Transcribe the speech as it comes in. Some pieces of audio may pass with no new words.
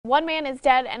One man is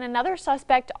dead and another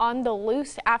suspect on the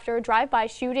loose after a drive-by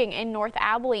shooting in North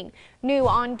Abilene. New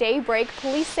on daybreak,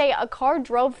 police say a car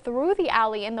drove through the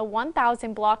alley in the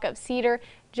 1000 block of Cedar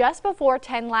just before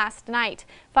 10 last night.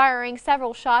 Firing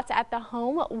several shots at the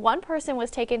home, one person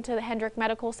was taken to the Hendrick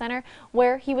Medical Center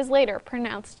where he was later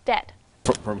pronounced dead.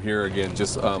 From here again,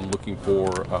 just looking for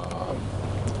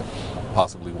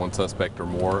possibly one suspect or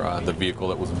more, the vehicle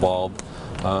that was involved,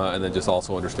 and then just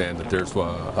also understand that there's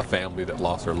a family that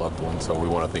lost their loved one, so we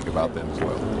want to think about them as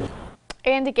well.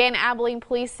 And again, Abilene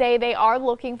police say they are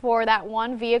looking for that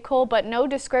one vehicle, but no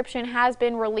description has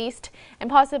been released and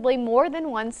possibly more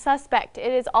than one suspect.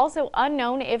 It is also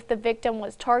unknown if the victim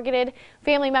was targeted.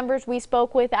 Family members we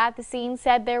spoke with at the scene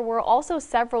said there were also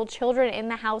several children in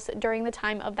the house during the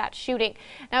time of that shooting.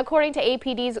 Now, according to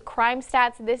APD's crime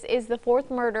stats, this is the 4th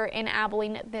murder in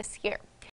Abilene this year.